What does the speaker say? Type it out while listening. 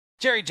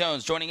Jerry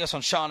Jones joining us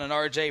on Sean and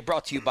RJ,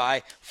 brought to you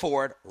by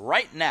Ford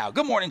right now.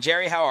 Good morning,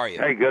 Jerry. How are you?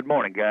 Hey, good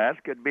morning, guys.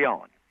 Good to be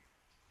on.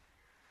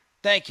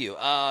 Thank you.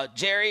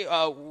 Jerry,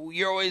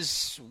 you're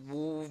always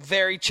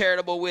very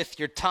charitable with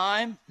your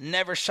time,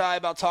 never shy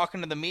about talking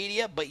to the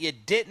media, but you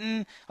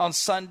didn't on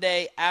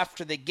Sunday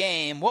after the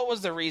game. What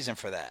was the reason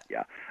for that?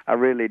 Yeah, I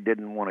really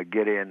didn't want to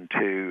get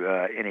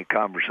into any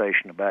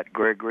conversation about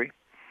Gregory.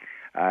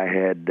 I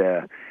had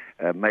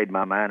made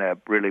my mind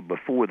up really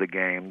before the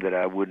game that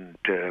I wouldn't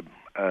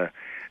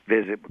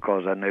visit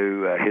because I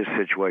knew his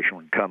situation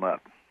would come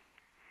up.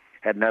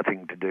 Had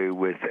nothing to do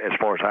with, as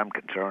far as I'm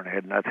concerned,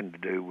 had nothing to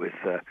do with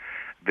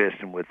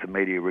visiting with the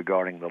media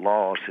regarding the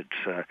loss.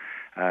 It's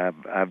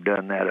I've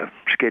done that a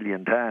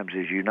skillion times,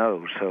 as you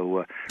know.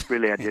 So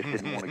really, I just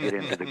didn't want to get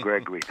into the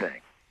Gregory thing.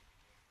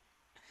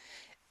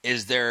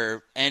 Is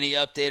there any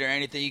update or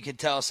anything you can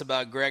tell us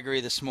about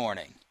Gregory this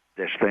morning?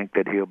 Just think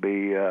that he'll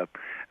be,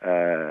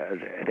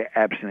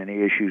 absent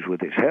any issues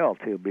with his health,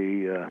 he'll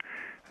be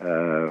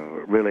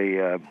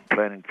really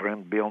planning for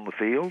him to be on the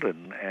field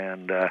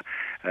and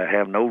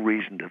have no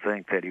reason to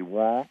think that he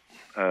won't.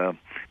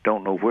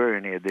 Don't know where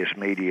any of this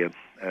media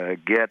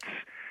gets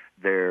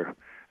their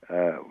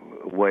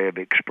way of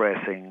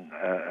expressing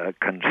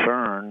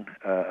concern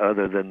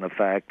other than the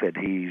fact that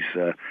his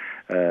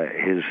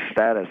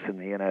status in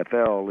the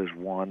NFL is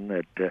one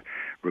that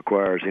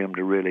requires him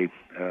to really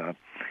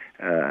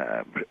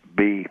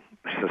be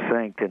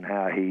succinct in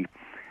how he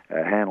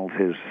handles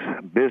his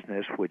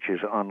business, which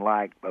is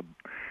unlike,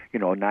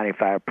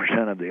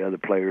 95% of the other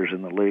players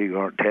in the league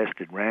aren't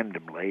tested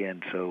randomly,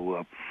 and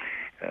so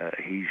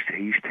he's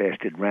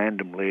tested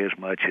randomly as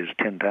much as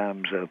 10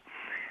 times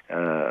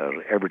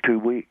every 2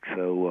 weeks.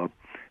 So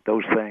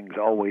those things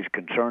always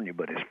concern you.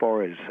 But as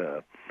far as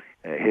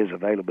his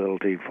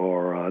availability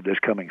for this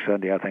coming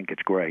Sunday, I think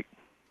it's great.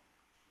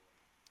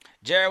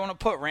 Jerry, I want to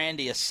put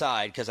Randy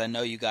aside because I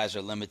know you guys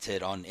are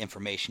limited on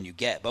information you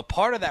get. But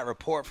part of that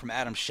report from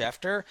Adam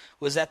Schefter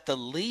was that the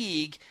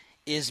league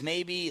is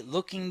maybe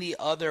looking the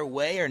other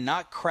way or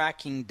not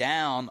cracking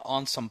down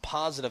on some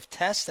positive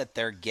tests that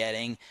they're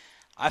getting.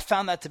 I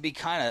found that to be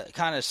kind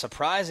of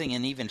surprising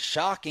and even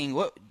shocking.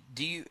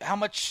 How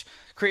much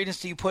credence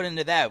do you put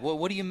into that?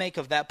 What do you make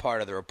of that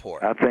part of the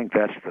report? I think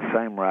that's the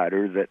same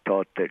writer that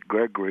thought that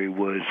Gregory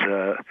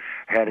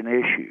had an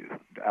issue.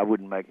 I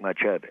wouldn't make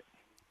much of it.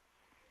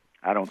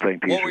 I don't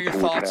think these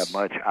reports have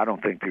much. I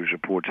don't think these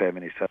reports have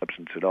any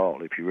substance at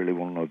all, if you really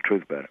want to know the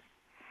truth about it.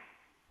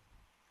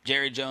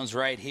 Jerry Jones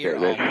right here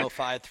on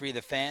 105.3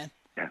 The Fan.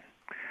 Yeah.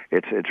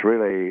 It's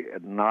really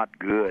not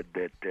good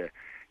that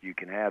you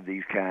can have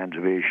these kinds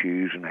of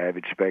issues and have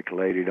it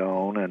speculated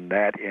on, and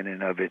that in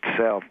and of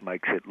itself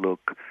makes it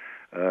look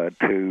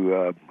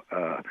to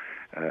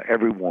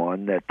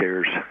everyone that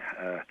there's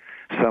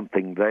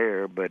something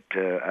there. But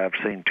I've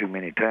seen too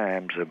many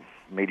times the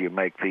media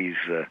make these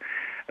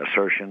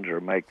assertions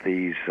or make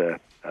these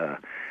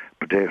have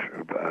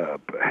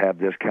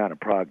this kind of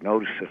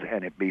prognosis,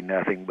 and it be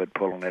nothing but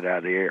pulling it out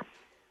of the air.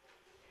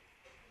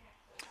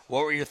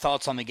 What were your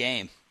thoughts on the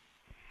game?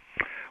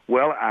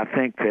 Well, I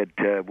think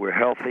that we're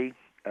healthy.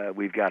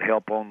 We've got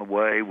help on the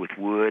way with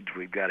Woods.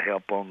 We've got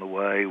help on the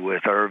way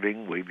with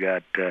Irving. We've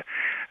got a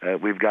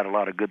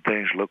lot of good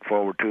things to look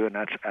forward to, and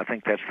I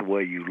think that's the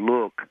way you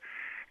look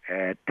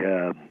at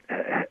a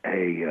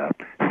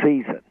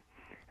season.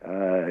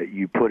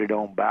 You put it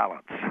on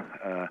balance.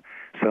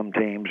 Some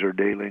teams are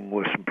dealing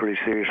with some pretty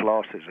serious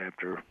losses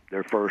after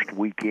their first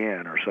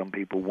weekend, or some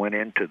people went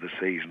into the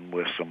season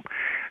with some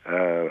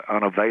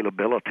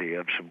unavailability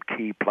of some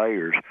key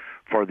players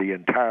for the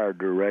entire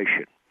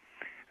duration.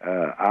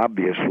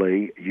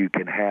 Obviously, you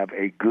can have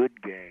a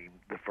good game,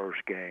 the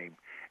first game,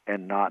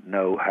 and not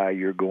know how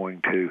you're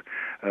going to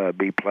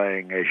be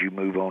playing as you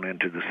move on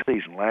into the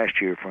season.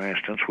 Last year, for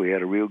instance, we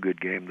had a real good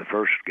game the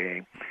first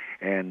game,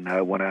 and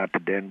went out to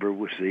Denver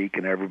with Zeke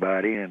and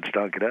everybody and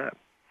stunk it up.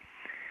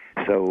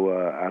 So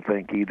I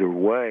think either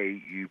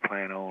way, you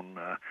plan on,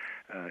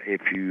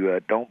 if you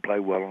don't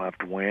play well enough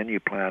to win, you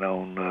plan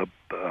on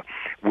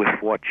with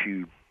what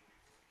you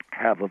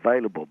have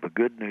available. The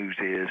good news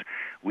is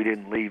we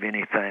didn't leave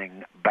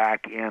anything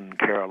back in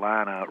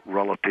Carolina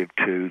relative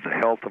to the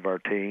health of our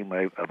team,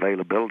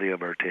 availability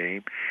of our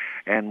team,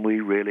 and we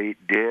really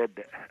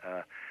did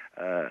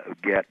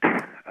get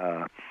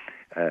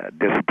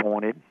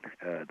disappointed.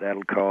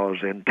 That'll cause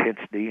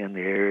intensity in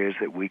the areas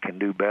that we can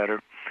do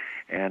better,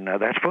 and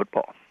that's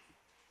football.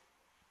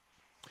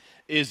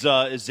 Is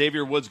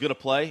Xavier Woods going to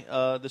play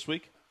this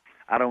week?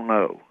 I don't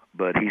know,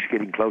 but he's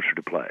getting closer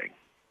to playing.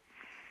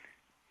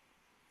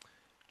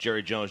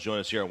 Jerry Jones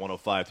joined us here at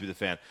 105 through the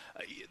Fan.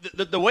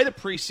 The way the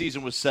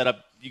preseason was set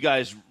up, you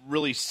guys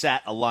really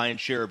sat a lion's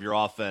share of your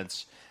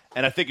offense,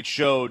 and I think it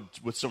showed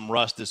with some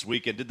rust this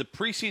weekend. Did the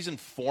preseason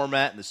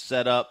format and the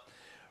setup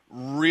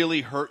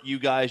really hurt you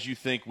guys, you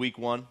think, week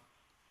one?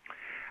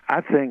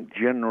 I think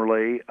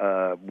generally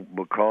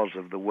because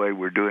of the way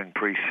we're doing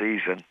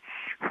preseason,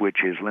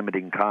 which is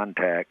limiting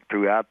contact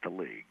throughout the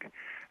league,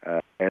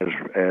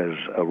 as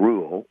a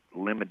rule,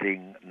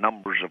 limiting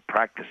numbers of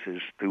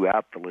practices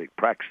throughout the league,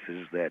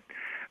 practices that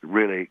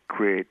really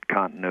create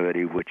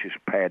continuity, which is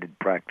padded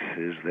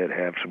practices that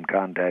have some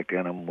contact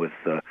in them with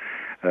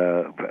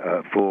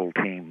full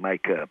team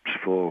makeups,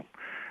 full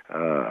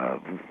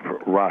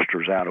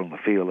rosters out on the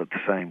field at the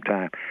same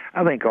time.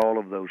 I think all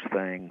of those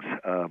things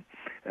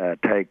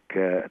take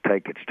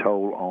its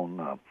toll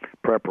on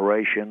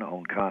preparation,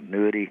 on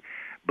continuity,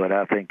 but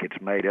I think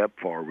it's made up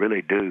for,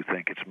 really do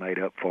think it's made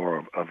up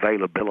for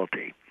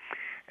availability.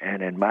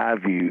 And in my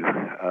view,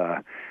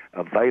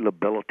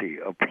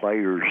 availability of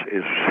players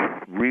is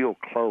real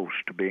close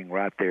to being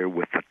right there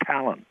with the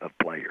talent of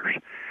players.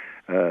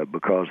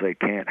 Because they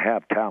can't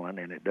have talent,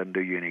 and it doesn't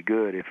do you any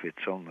good if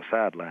it's on the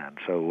sideline.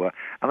 So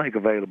I think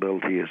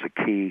availability is a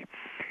key.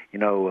 You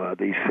know,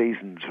 these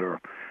seasons are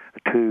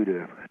 2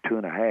 to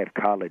 2.5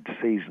 college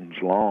seasons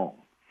long.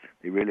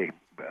 They really,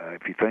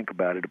 if you think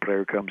about it, a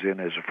player comes in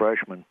as a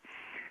freshman,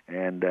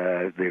 and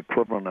the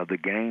equivalent of the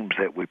games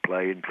that we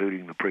play,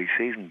 including the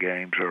preseason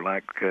games, are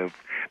like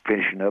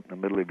finishing up in the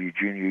middle of your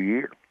junior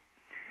year.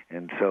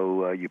 And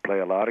so you play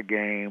a lot of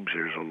games.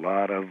 There's a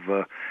lot of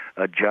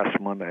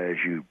adjustment as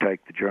you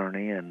take the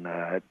journey and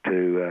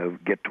to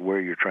get to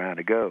where you're trying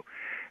to go.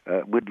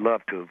 We'd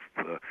love to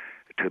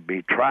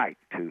be trite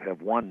to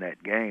have won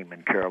that game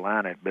in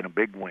Carolina. It'd been a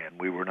big win.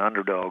 We were an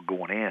underdog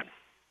going in.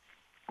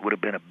 It would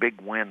have been a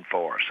big win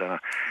for us,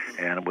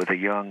 and with a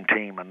young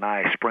team, a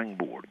nice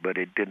springboard. But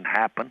it didn't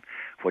happen.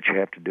 What you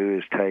have to do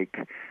is take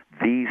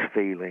these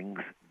feelings,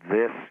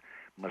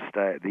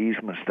 these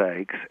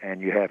mistakes, and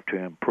you have to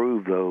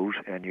improve those,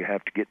 and you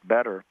have to get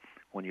better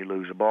when you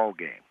lose a ball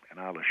game. And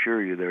I'll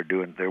assure you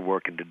they're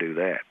working to do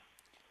that.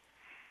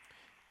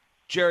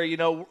 Jerry, you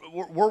know,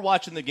 we're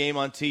watching the game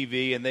on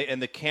TV,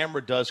 and the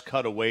camera does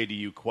cut away to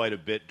you quite a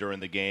bit during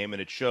the game,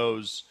 and it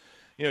shows,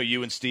 you know,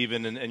 you and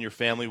Steven and your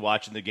family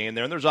watching the game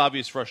there, and there's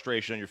obvious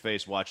frustration on your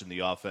face watching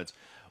the offense.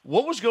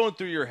 What was going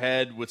through your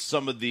head with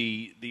some of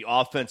the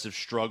offensive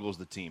struggles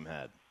the team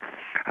had?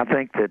 I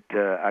think that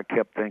I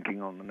kept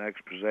thinking on the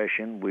next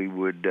possession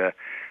that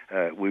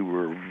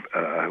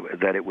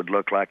it would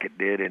look like it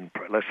did in,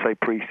 let's say,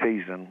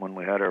 preseason when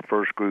we had our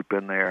first group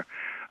in there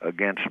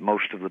against,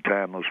 most of the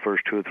time, those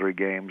first 2 or 3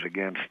 games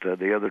against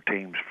the other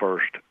team's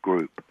first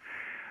group.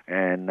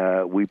 And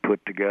we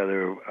put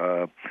together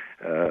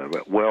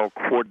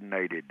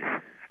well-coordinated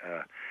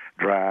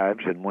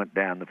drives and went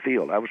down the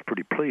field. I was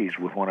pretty pleased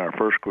with when our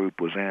first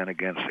group was in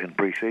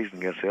preseason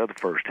against the other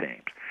first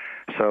teams.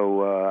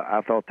 So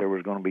I thought there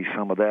was going to be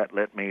some of that.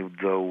 Let me,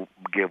 though,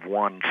 give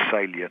one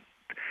salient.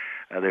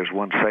 There's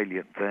one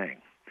salient thing.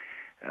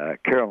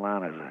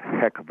 Carolina's a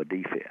heck of a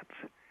defense.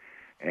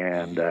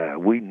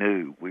 And we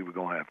knew we were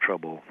going to have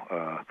trouble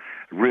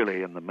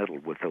really in the middle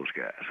with those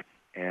guys.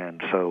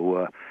 And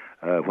so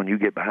when you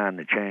get behind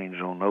the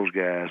chains on those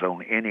guys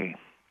on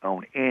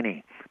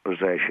any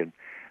possession,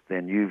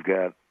 then you've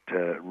got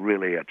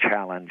really a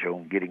challenge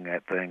on getting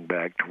that thing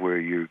back to where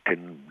you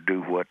can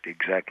do what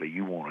exactly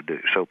you want to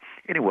do. So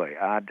anyway,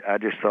 I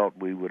just thought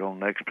we would, on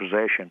next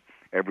possession,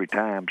 every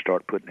time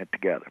start putting it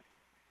together.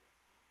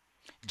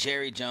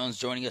 Jerry Jones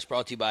joining us,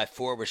 brought to you by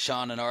Ford with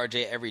Sean and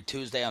RJ every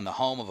Tuesday on the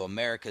home of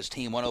America's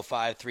team,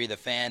 105.3 The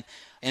Fan.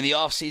 In the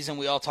offseason,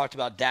 we all talked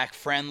about Dak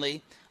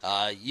Friendly.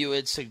 You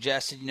had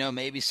suggested,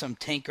 maybe some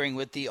tinkering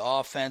with the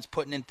offense,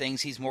 putting in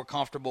things he's more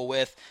comfortable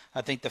with.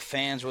 I think the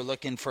fans were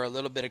looking for a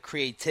little bit of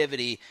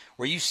creativity.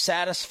 Were you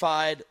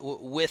satisfied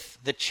with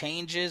the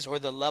changes or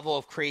the level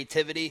of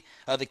creativity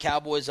of the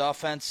Cowboys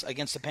offense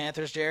against the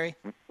Panthers, Jerry?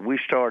 We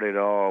started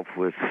off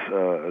with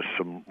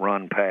some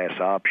run-pass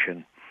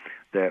option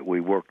that we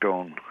worked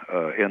on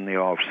in the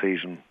off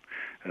season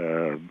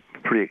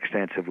pretty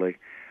extensively.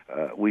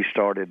 We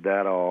started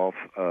that off.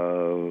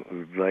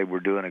 They were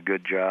doing a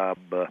good job.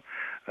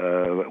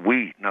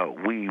 We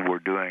were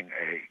doing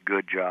a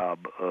good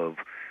job of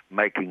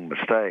making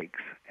mistakes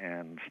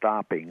and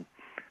stopping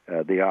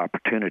the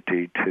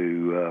opportunity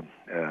to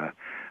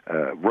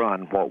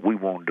run what we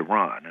wanted to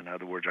run. In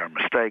other words, our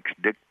mistakes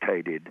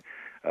dictated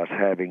us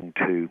having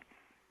to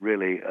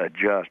really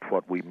adjust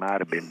what we might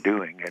have been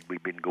doing had we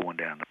been going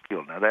down the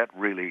field. Now, that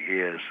really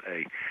is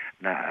a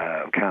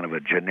kind of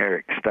a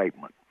generic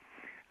statement.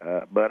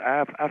 But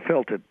I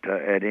felt it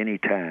at any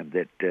time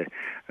that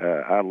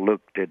I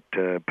looked at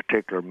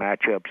particular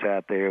matchups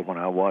out there when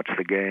I watched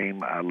the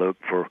game. I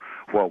looked for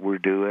what we're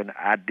doing.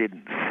 I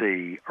didn't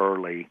see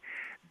early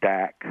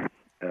Dak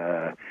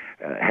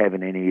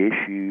having any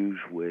issues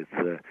with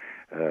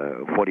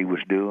what he was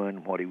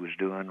doing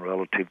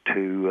relative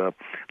to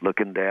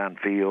looking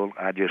downfield.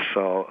 I just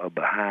saw a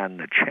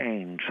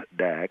behind-the-chains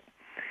Dak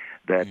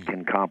that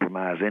can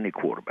compromise any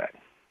quarterback.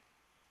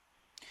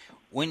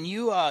 When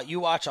you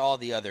watch all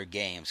the other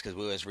games, because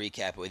we always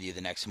recap it with you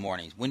the next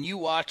morning, when you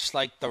watch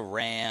like the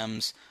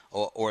Rams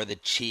or the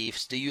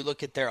Chiefs, do you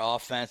look at their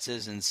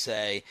offenses and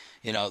say,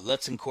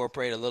 let's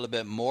incorporate a little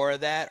bit more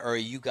of that, or are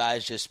you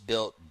guys just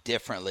built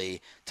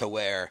differently to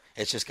where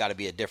it's just got to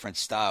be a different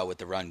style with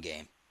the run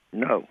game?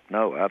 No.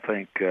 I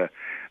think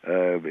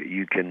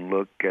you can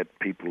look at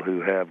people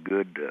who have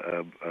good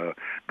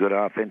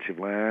offensive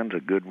lines, a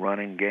good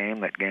running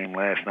game. That game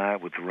last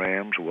night with the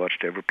Rams, I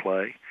watched every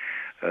play.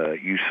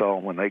 You saw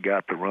when they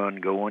got the run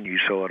going, you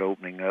saw it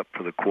opening up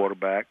for the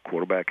quarterback.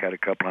 Quarterback had a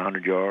couple of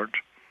 100 yards.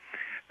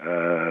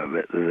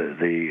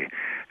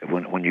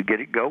 When you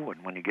get it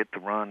going, when you get the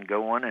run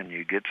going, and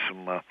you get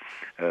some,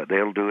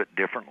 they'll do it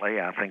differently.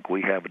 I think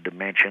we have a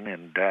dimension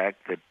in Dak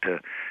that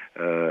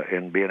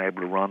in being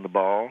able to run the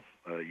ball.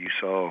 You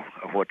saw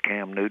what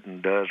Cam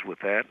Newton does with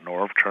that.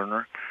 Norv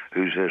Turner,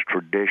 who's as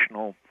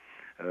traditional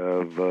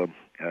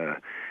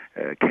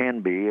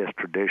can be as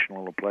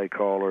traditional a play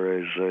caller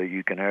as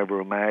you can ever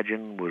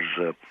imagine,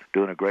 was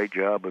doing a great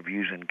job of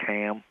using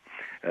Cam.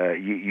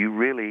 You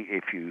really,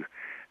 if you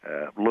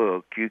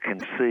look, you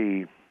can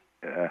see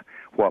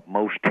what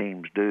most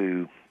teams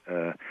do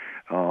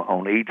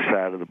on each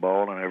side of the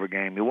ball in every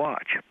game you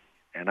watch.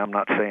 And I'm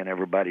not saying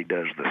everybody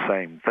does the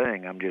same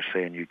thing. I'm just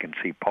saying you can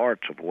see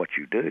parts of what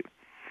you do.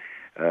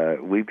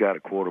 We've got a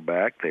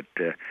quarterback that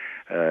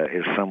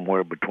is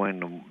somewhere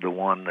between the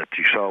one that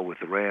you saw with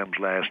the Rams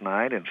last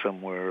night and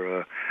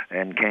somewhere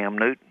and Cam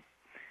Newton.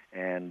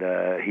 And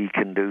he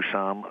can do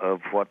some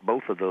of what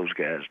both of those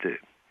guys do.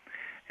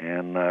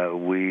 And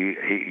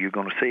you're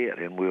going to see it.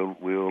 And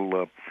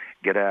we'll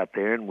get out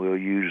there and we'll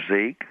use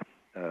Zeke.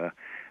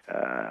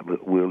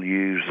 We'll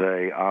use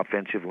a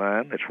offensive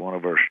line that's one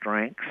of our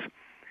strengths.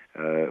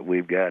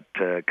 We've got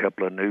a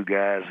couple of new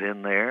guys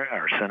in there.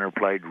 Our center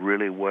played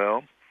really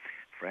well.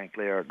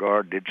 Frankly, our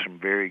guard did some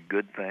very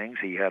good things.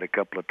 He had a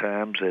couple of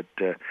times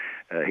that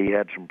he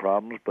had some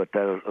problems, but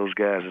those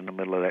guys in the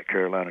middle of that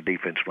Carolina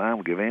defensive line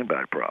will give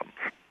anybody problems.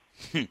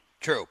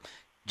 True.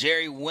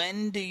 Jerry,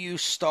 when do you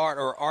start,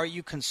 or are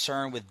you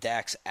concerned with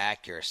Dak's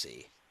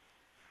accuracy?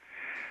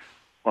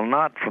 Well,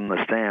 not from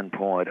the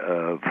standpoint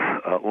of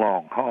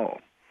long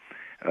haul.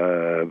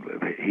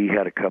 He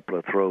had a couple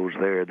of throws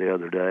there the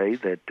other day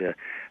that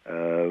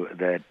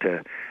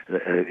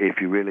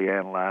if you really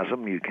analyze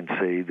them, you can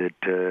see that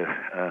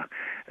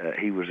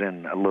he was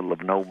in a little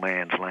of no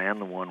man's land,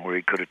 the one where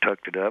he could have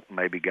tucked it up and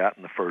maybe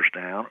gotten the first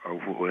down, or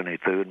when he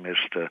threw and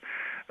missed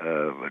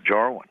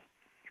Jarwin.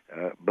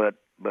 But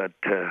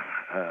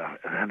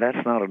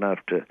that's not enough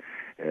to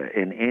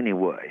in any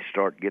way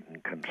start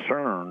getting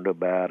concerned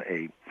about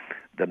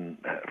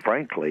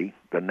frankly,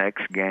 the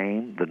next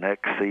game, the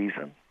next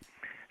season.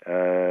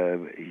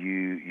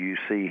 You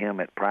see him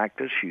at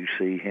practice, you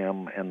see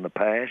him in the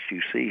past,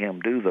 you see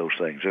him do those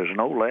things. There's an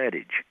old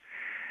adage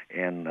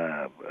in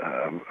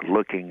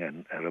looking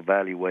and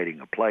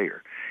evaluating a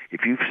player.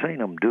 If you've seen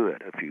them do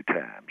it a few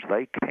times,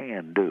 they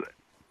can do it.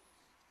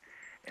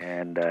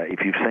 And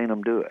if you've seen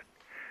them do it,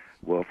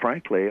 well,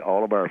 frankly,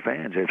 all of our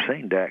fans have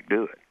seen Dak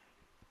do it.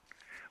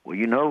 Well,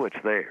 you know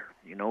it's there.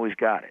 You know he's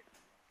got it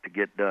to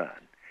get done.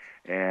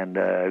 And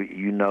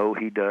you know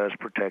he does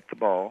protect the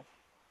ball.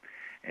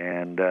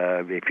 And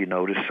if you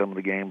notice some of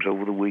the games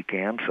over the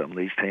weekend, some of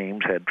these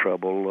teams had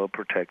trouble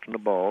protecting the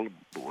ball.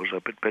 The boys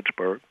up at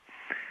Pittsburgh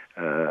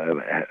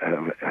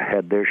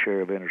had their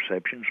share of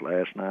interceptions.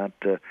 Last night,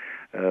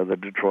 the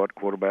Detroit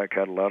quarterback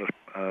had a lot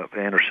of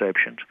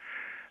interceptions.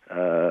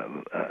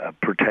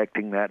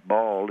 Protecting that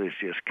ball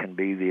can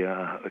be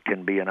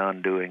an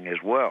undoing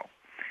as well.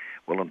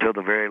 Well, until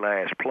the very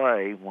last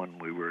play, when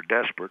we were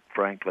desperate,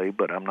 frankly,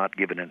 but I'm not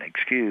giving an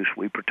excuse,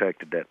 we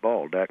protected that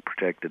ball. Dak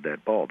protected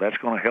that ball. That's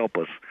going to help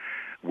us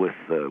with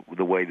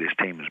the way this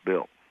team is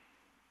built.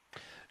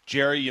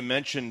 Jerry, you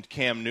mentioned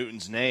Cam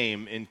Newton's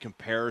name in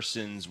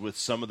comparisons with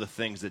some of the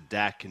things that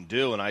Dak can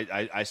do, and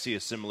I see a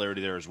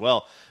similarity there as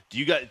well. Do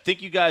you guys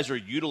think you guys are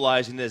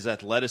utilizing his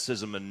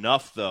athleticism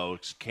enough, though?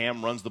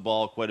 Cam runs the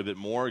ball quite a bit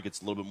more, gets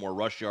a little bit more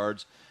rush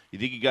yards. You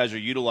think you guys are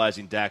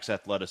utilizing Dak's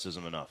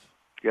athleticism enough?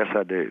 Yes,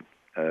 I do.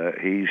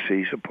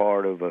 He's a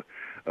part of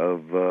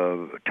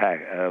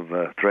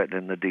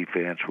threatening the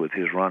defense with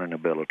his running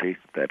ability.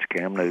 That's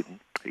Cam Newton.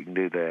 He can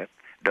do that.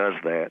 Does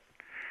that.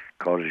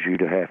 Causes you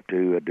to have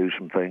to do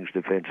some things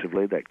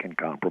defensively that can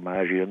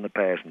compromise you in the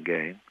passing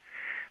game.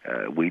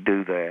 We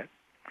do that.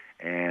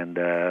 And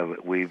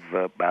we've,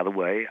 by the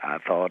way, I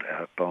thought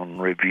upon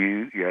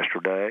review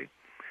yesterday,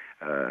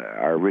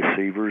 our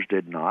receivers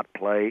did not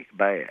play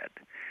bad.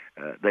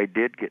 They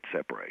did get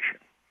separation.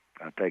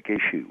 I take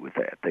issue with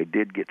that. They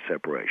did get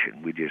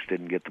separation. We just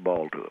didn't get the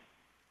ball to them.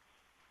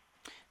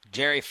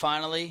 Jerry,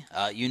 finally,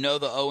 you know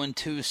the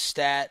 0-2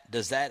 stat.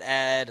 Does that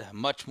add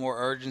much more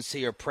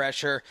urgency or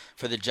pressure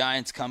for the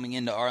Giants coming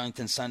into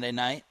Arlington Sunday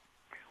night?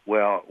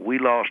 Well, we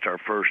lost our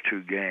first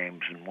two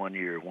games in 1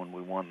 year when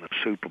we won the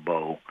Super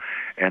Bowl,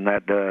 and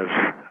that does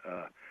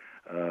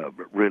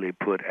really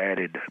put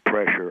added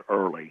pressure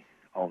early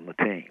on the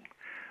team.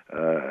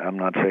 I'm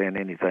not saying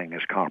anything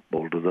is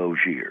comparable to those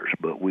years,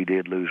 but we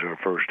did lose our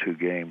first two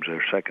games,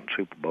 our second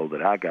Super Bowl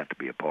that I got to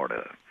be a part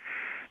of.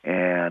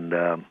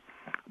 And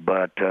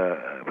but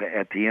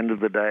at the end of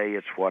the day,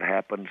 it's what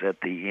happens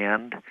at the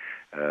end.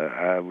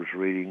 I was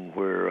reading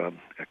where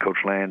Coach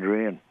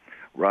Landry and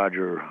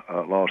Roger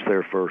lost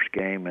their first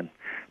game and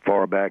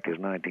far back as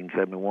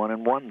 1971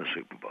 and won the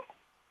Super Bowl.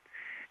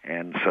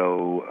 And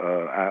so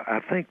I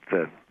think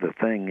the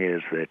thing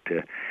is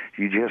that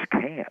you just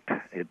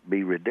can't. It'd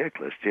be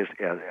ridiculous. Just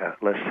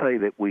let's say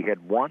that we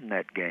had won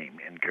that game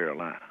in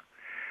Carolina.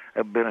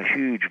 been a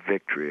huge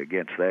victory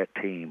against that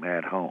team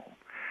at home.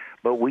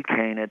 But we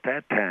can't at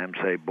that time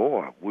say,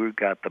 boy, we've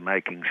got the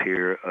makings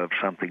here of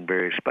something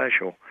very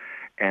special,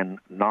 and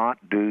not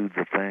do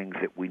the things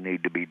that we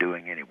need to be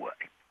doing anyway.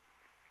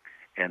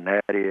 And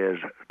that is,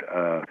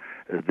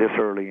 this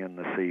early in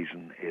the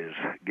season, is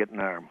getting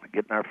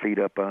our feet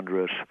up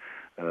under us,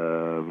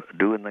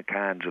 doing the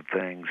kinds of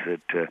things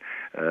that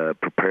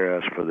prepare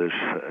us for this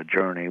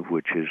journey,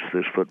 which is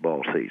this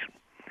football season.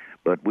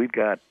 But we've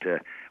got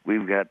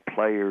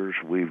players,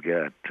 we've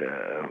got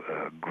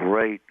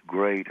great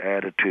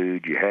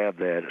attitude. You have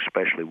that,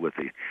 especially with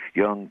the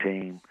young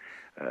team.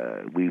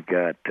 We've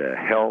got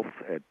health.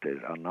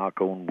 I'll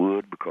knock on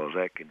wood because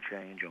that can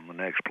change on the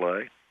next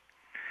play.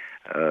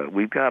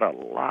 We've got a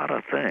lot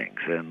of things,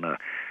 and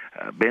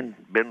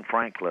Ben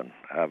Franklin,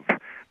 I've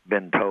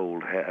been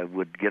told,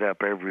 would get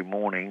up every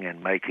morning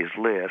and make his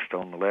list.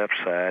 On the left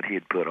side,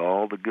 he'd put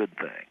all the good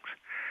things.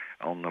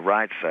 On the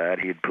right side,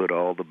 he'd put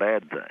all the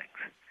bad things.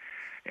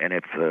 And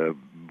if the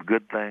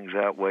good things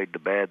outweighed the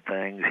bad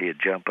things, he'd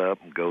jump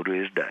up and go to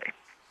his day.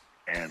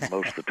 And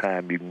most of the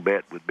time, you can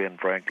bet with Ben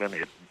Franklin,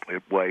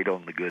 it weighed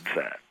on the good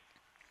side.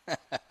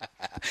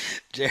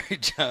 Jerry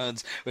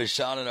Jones with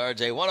Sean and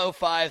RJ,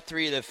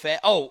 105.3 The Fan.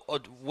 Oh,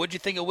 what'd you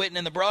think of Witten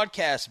in the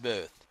broadcast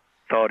booth?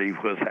 Thought he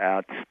was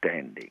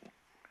outstanding,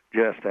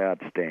 just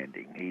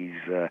outstanding. He's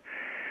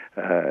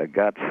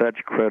got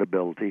such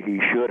credibility. He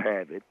should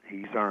have it.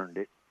 He's earned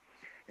it.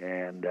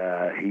 And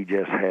he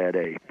just had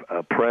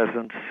a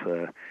presence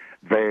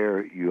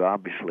there. You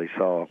obviously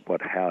saw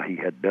how he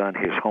had done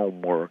his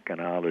homework, and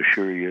I'll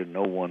assure you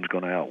no one's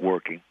going to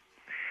outwork him.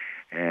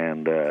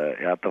 And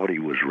I thought he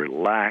was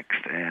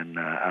relaxed, and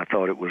I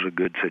thought it was a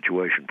good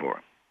situation for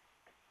him.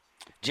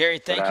 Jerry,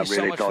 thank you so much.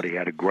 I really thought he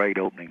had a great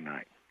opening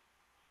night.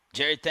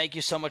 Jerry, thank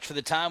you so much for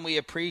the time. We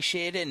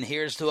appreciate it. And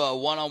here's to a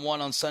one-on-one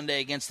on Sunday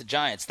against the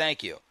Giants.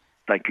 Thank you.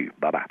 Thank you.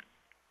 Bye-bye.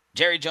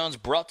 Jerry Jones,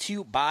 brought to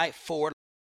you by Ford.